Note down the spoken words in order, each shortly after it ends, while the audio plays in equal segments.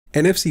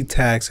NFC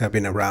tags have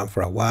been around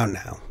for a while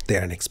now. They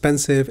are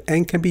inexpensive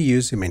and can be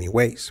used in many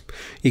ways.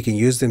 You can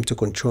use them to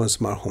control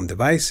smart home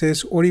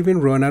devices or even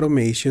run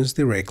automations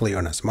directly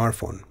on a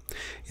smartphone.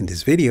 In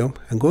this video,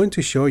 I'm going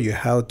to show you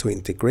how to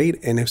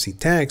integrate NFC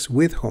tags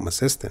with Home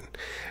Assistant.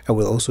 I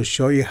will also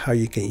show you how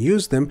you can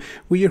use them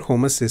with your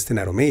Home Assistant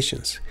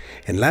automations.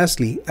 And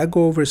lastly, I'll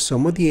go over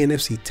some of the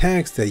NFC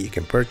tags that you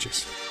can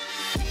purchase.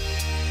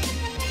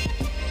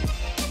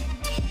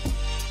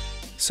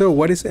 So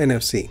what is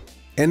NFC?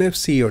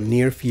 NFC, or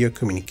Near Field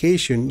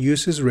Communication,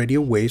 uses radio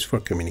waves for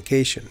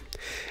communication.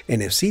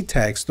 NFC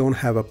tags don't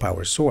have a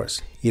power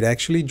source. It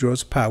actually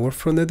draws power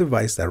from the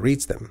device that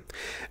reads them.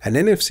 An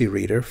NFC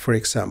reader, for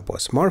example a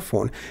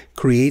smartphone,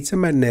 creates a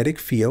magnetic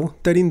field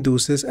that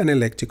induces an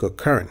electrical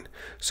current.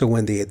 So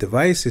when the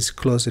device is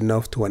close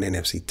enough to an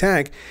NFC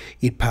tag,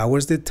 it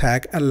powers the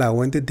tag,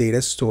 allowing the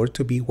data stored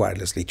to be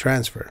wirelessly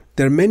transferred.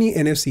 There are many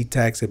NFC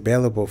tags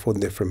available from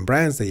different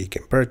brands that you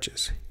can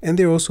purchase, and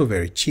they're also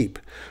very cheap.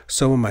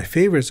 Some of my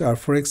favorites are,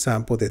 for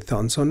example, the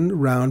Thonsen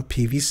round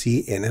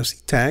PVC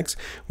NFC tags,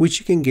 which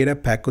you can get a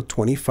pack of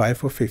 25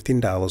 for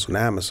 $15 on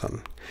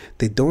Amazon.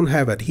 They don't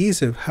have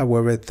adhesive,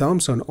 however,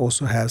 Thonsen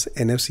also has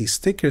NFC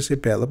stickers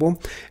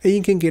available, and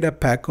you can get a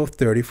pack of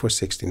 30 for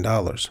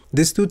 $16.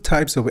 These two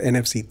types of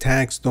NFC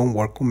tags don't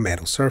work on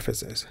metal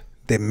surfaces.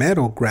 The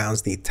metal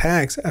grounds the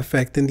tags,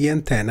 affecting the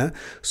antenna,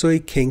 so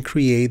it can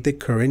create the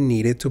current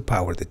needed to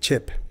power the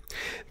chip.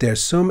 There are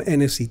some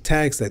NFC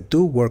tags that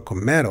do work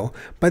on metal,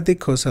 but they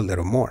cost a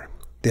little more.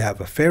 They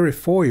have a ferrite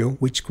foil,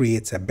 which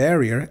creates a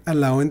barrier,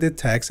 allowing the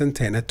tag's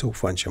antenna to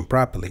function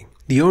properly.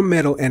 The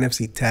all-metal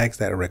NFC tags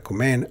that I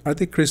recommend are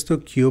the Crystal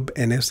Cube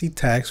NFC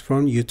tags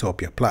from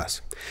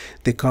Utopiaplus.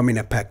 They come in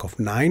a pack of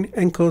 9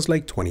 and cost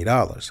like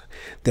 $20.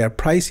 They are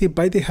pricey,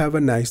 but they have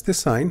a nice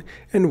design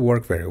and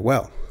work very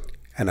well.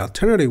 An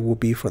alternative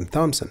would be from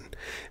Thonsen.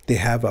 They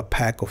have a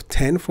pack of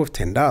 10 for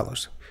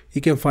 $10.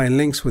 You can find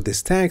links for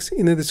these tags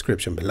in the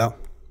description below.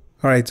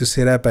 Alright, to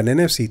set up an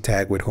NFC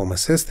tag with Home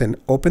Assistant,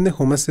 open the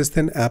Home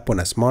Assistant app on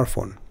a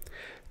smartphone.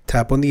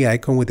 Tap on the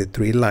icon with the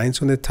 3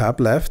 lines on the top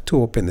left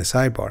to open the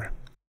sidebar.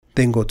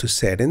 Then go to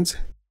Settings,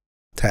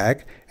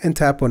 Tag, and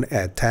tap on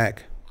Add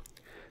Tag.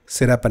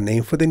 Set up a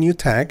name for the new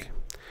tag,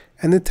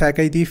 and the tag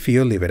ID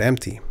field, leave it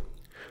empty.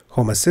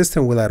 Home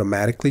Assistant will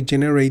automatically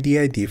generate the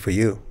ID for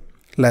you.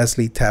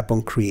 Lastly, tap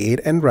on Create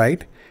and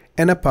Write,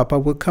 and a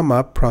pop-up will come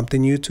up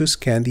prompting you to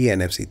scan the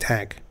NFC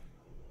tag.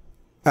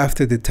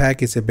 After the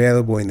tag is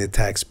available in the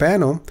Tags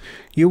panel,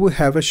 you will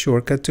have a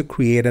shortcut to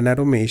create an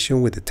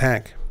automation with the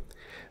tag.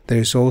 There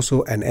is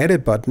also an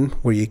Edit button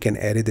where you can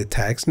edit the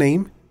tag's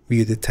name,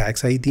 view the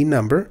tag's ID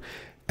number,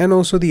 and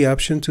also the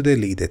option to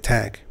delete the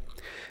tag.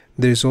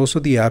 There is also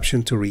the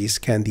option to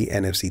rescan the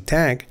NFC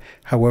tag,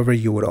 however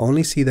you would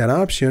only see that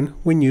option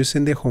when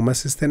using the Home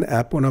Assistant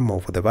app on a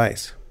mobile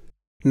device.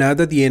 Now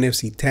that the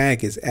NFC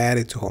tag is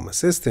added to Home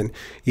Assistant,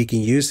 you can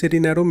use it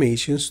in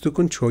automations to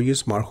control your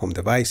smart home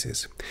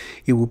devices.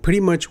 It will pretty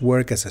much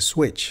work as a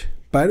switch,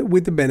 but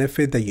with the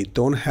benefit that you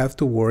don't have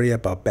to worry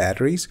about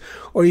batteries,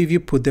 or if you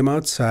put them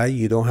outside,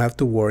 you don't have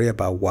to worry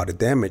about water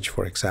damage,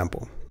 for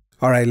example.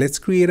 Alright, let's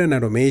create an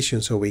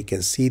automation so we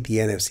can see the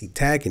NFC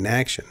tag in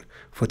action.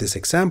 For this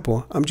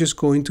example, I'm just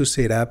going to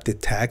set up the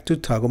tag to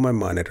toggle my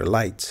monitor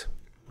lights.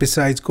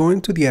 Besides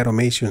going to the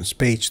automations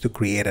page to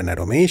create an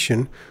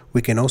automation,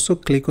 we can also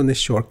click on the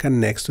shortcut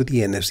next to the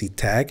NFC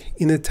tag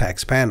in the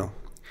Tags panel.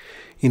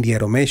 In the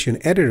automation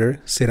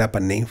editor, set up a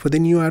name for the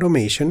new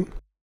automation.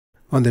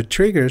 Under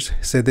Triggers,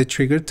 set the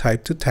trigger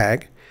type to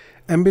tag,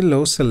 and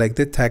below select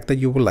the tag that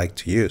you would like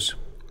to use.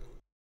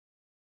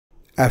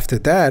 After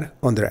that,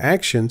 under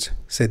Actions,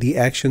 set the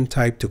action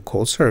type to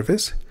Call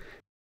Service,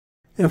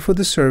 and for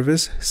the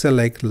service,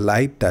 select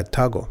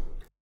Light.Toggle.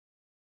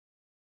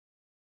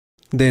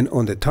 Then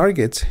on the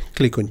targets,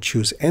 click on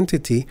Choose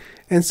Entity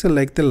and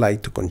select the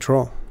light to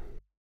control.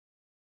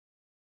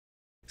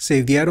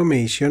 Save the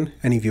automation,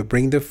 and if you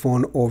bring the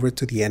phone over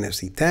to the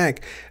NFC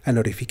tag, a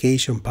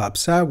notification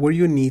pops up where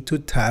you need to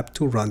tap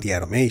to run the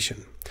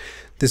automation.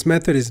 This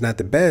method is not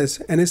the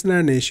best and is not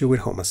an issue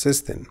with Home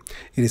Assistant.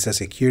 It is a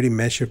security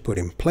measure put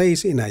in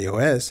place in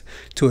iOS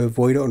to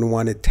avoid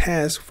unwanted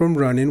tasks from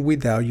running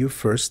without you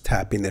first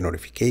tapping the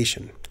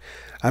notification.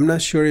 I'm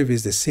not sure if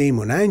it's the same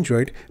on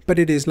Android, but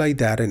it is like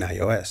that in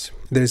iOS.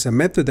 There's a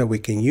method that we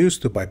can use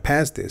to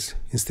bypass this.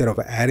 Instead of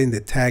adding the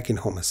tag in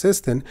Home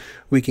Assistant,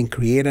 we can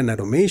create an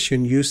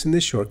automation using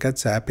the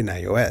Shortcuts app in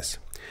iOS.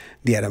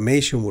 The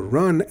automation will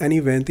run an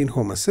event in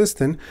Home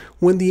Assistant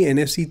when the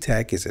NFC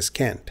tag is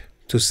scanned.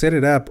 To set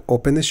it up,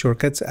 open the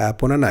Shortcuts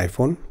app on an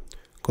iPhone,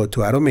 go to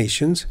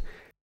Automations,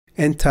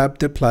 and tap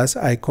the plus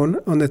icon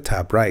on the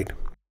top right.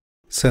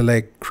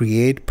 Select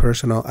Create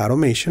Personal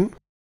Automation.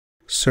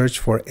 Search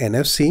for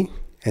NFC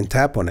and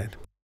tap on it.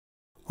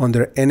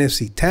 Under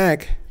NFC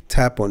tag,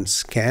 tap on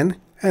Scan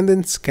and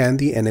then scan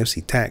the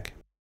NFC tag.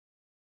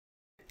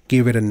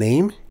 Give it a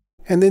name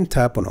and then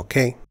tap on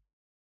OK.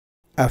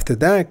 After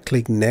that,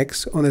 click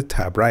Next on the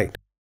top right.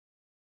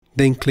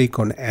 Then click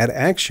on Add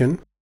Action,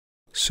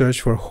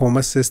 search for Home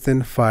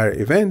Assistant Fire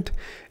Event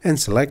and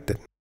select it.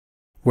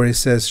 Where it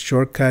says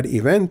shortcut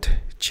event,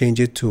 change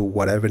it to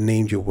whatever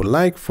name you would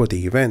like for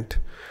the event.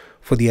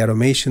 For the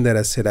automation that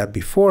I set up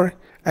before,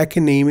 I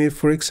can name it,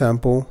 for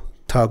example,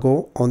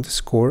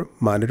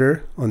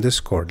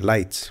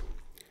 toggle_monitor_lights.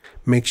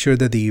 Make sure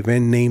that the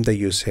event name that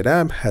you set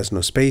up has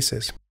no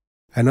spaces.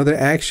 Another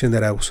action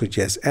that I would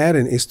suggest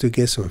adding is to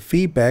get some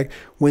feedback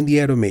when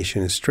the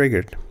automation is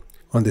triggered.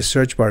 On the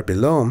search bar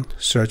below,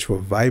 search for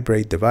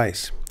vibrate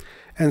device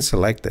and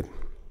select it.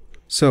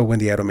 So when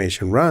the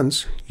automation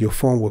runs, your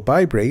phone will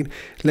vibrate,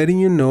 letting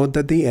you know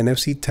that the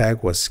NFC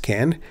tag was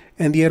scanned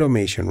and the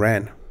automation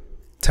ran.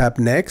 Tap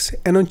next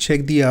and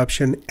uncheck the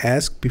option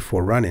ask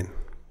before running.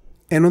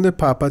 And on the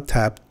pop-up,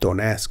 tap don't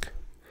ask.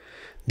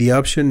 The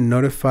option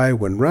notify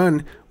when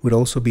run would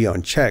also be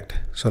unchecked,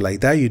 so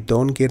like that you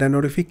don't get a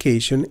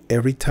notification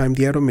every time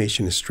the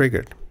automation is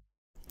triggered.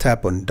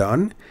 Tap on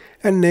done,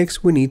 and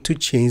next we need to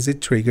change the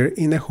trigger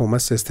in the Home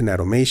Assistant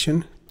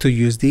automation to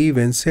use the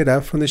event set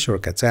up from the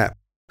Shortcuts app.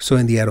 So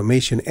in the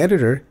automation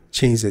editor,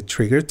 change the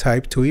trigger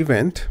type to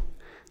event.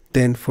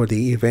 Then for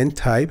the event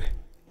type,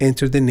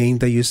 enter the name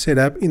that you set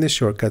up in the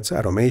Shortcuts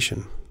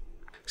automation.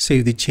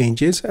 Save the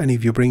changes, and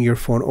if you bring your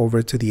phone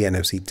over to the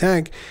NFC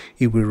tag,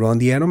 it will run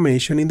the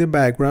automation in the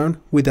background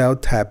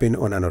without tapping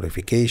on a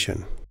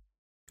notification.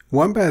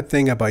 One bad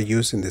thing about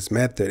using this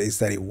method is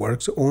that it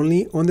works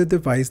only on the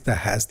device that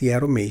has the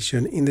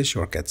automation in the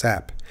Shortcuts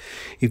app.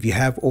 If you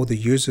have other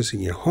users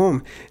in your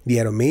home, the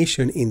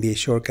automation in the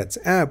Shortcuts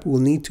app will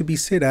need to be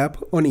set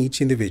up on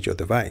each individual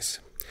device.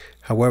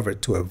 However,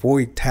 to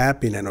avoid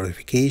tapping a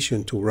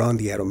notification to run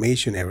the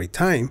automation every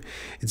time,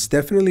 it's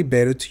definitely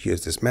better to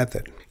use this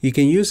method. You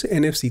can use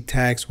NFC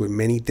tags with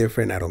many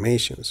different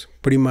automations.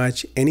 Pretty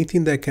much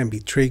anything that can be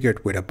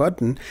triggered with a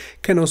button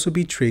can also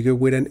be triggered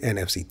with an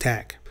NFC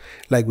tag.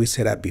 Like we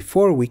set up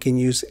before, we can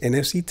use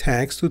NFC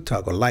tags to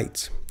toggle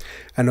lights.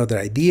 Another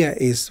idea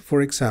is,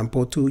 for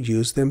example, to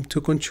use them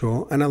to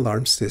control an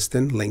alarm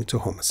system linked to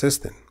Home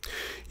Assistant.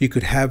 You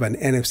could have an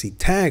NFC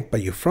tag by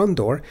your front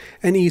door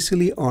and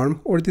easily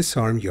arm or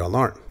disarm your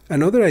alarm.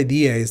 Another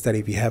idea is that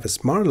if you have a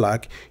smart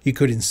lock, you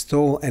could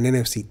install an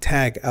NFC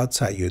tag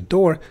outside your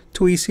door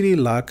to easily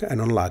lock and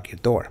unlock your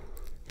door.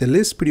 The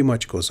list pretty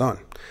much goes on.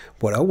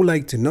 What I would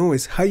like to know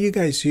is how you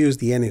guys use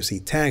the NFC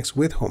tags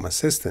with Home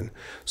Assistant,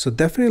 so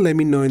definitely let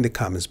me know in the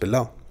comments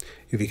below.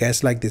 If you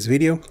guys like this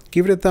video,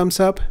 give it a thumbs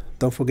up.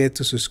 Don't forget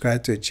to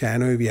subscribe to the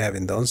channel if you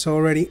haven't done so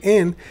already,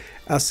 and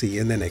I'll see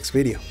you in the next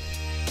video.